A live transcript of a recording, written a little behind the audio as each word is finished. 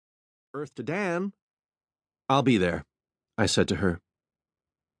Earth to Dan. I'll be there, I said to her.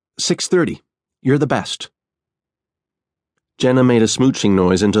 6:30. You're the best. Jenna made a smooching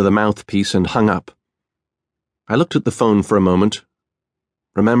noise into the mouthpiece and hung up. I looked at the phone for a moment,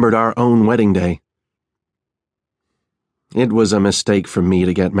 remembered our own wedding day. It was a mistake for me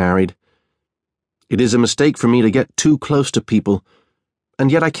to get married. It is a mistake for me to get too close to people, and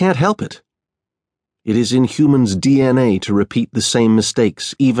yet I can't help it. It is in humans' DNA to repeat the same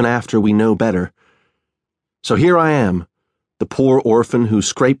mistakes, even after we know better. So here I am, the poor orphan who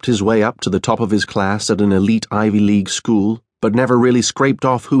scraped his way up to the top of his class at an elite Ivy League school, but never really scraped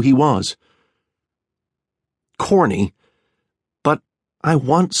off who he was. Corny, but I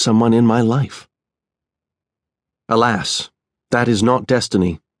want someone in my life. Alas, that is not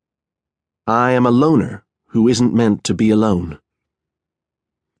destiny. I am a loner who isn't meant to be alone.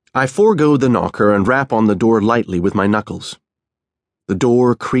 I forego the knocker and rap on the door lightly with my knuckles. The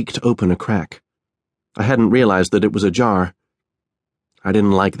door creaked open a crack. I hadn't realized that it was ajar. I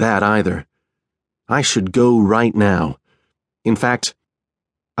didn't like that either. I should go right now. In fact,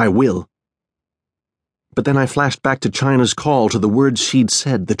 I will. But then I flashed back to China's call, to the words she'd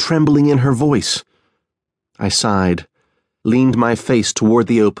said, the trembling in her voice. I sighed, leaned my face toward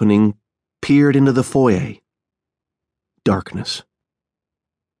the opening, peered into the foyer. Darkness.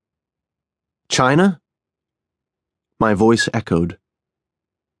 China? My voice echoed.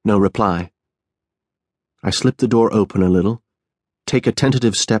 No reply. I slipped the door open a little, take a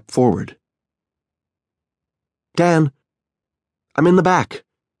tentative step forward. Dan, I'm in the back.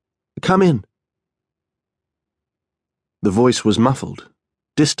 Come in. The voice was muffled,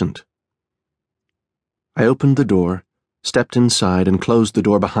 distant. I opened the door, stepped inside, and closed the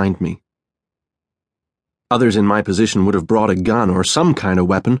door behind me. Others in my position would have brought a gun or some kind of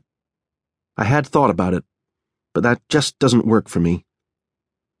weapon. I had thought about it, but that just doesn't work for me.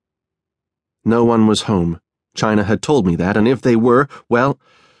 No one was home. China had told me that, and if they were, well,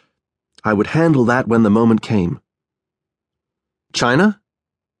 I would handle that when the moment came. China?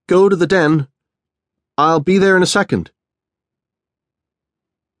 Go to the den. I'll be there in a second.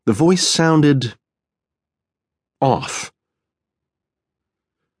 The voice sounded off.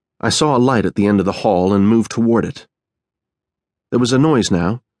 I saw a light at the end of the hall and moved toward it. There was a noise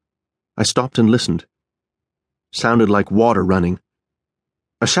now. I stopped and listened. Sounded like water running.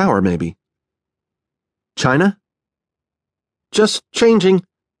 A shower, maybe. China? Just changing.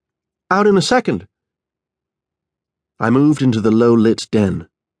 Out in a second. I moved into the low-lit den.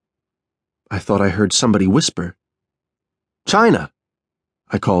 I thought I heard somebody whisper. China!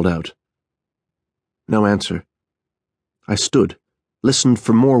 I called out. No answer. I stood, listened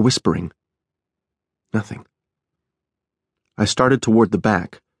for more whispering. Nothing. I started toward the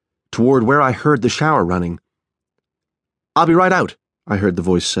back, toward where I heard the shower running. I'll be right out, I heard the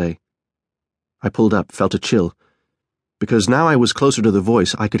voice say. I pulled up, felt a chill. Because now I was closer to the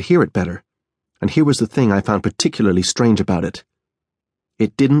voice, I could hear it better. And here was the thing I found particularly strange about it.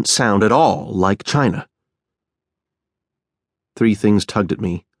 It didn't sound at all like China. 3 things tugged at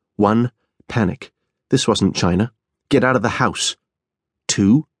me. 1, panic. This wasn't China. Get out of the house.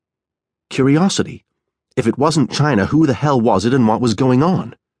 2, curiosity. If it wasn't China, who the hell was it and what was going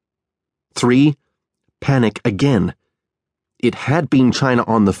on? 3, panic again. It had been China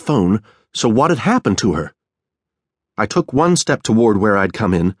on the phone, so what had happened to her? I took 1 step toward where I'd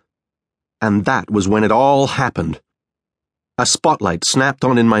come in, and that was when it all happened. A spotlight snapped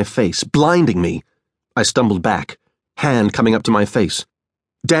on in my face, blinding me. I stumbled back, hand coming up to my face.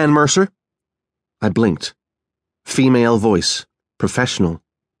 Dan Mercer? I blinked. Female voice, professional,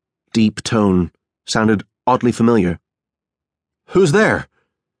 deep tone, sounded oddly familiar. Who's there?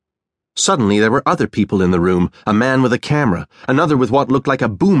 Suddenly there were other people in the room, a man with a camera, another with what looked like a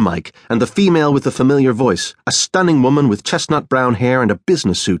boom mic, and the female with the familiar voice, a stunning woman with chestnut brown hair and a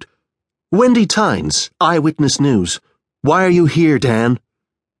business suit. Wendy Tynes, Eyewitness News. Why are you here, Dan?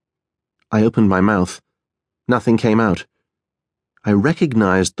 I opened my mouth. Nothing came out. I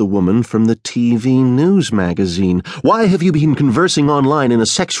recognized the woman from the TV news magazine. Why have you been conversing online in a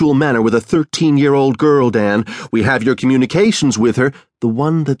sexual manner with a 13-year-old girl, Dan? We have your communications with her, the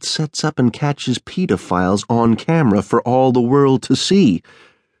one that sets up and catches pedophiles on camera for all the world to see.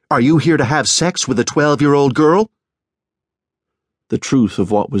 Are you here to have sex with a 12-year-old girl? The truth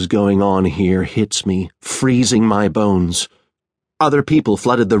of what was going on here hits me, freezing my bones. Other people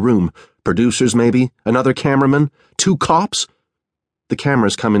flooded the room. Producers, maybe, another cameraman, 2 cops. The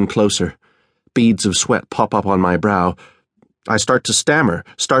cameras come in closer. Beads of sweat pop up on my brow. I start to stammer,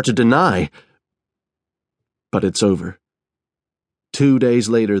 start to deny. But it's over. 2 days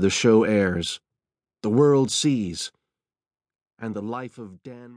later, the show airs. The world sees. And the life of Dan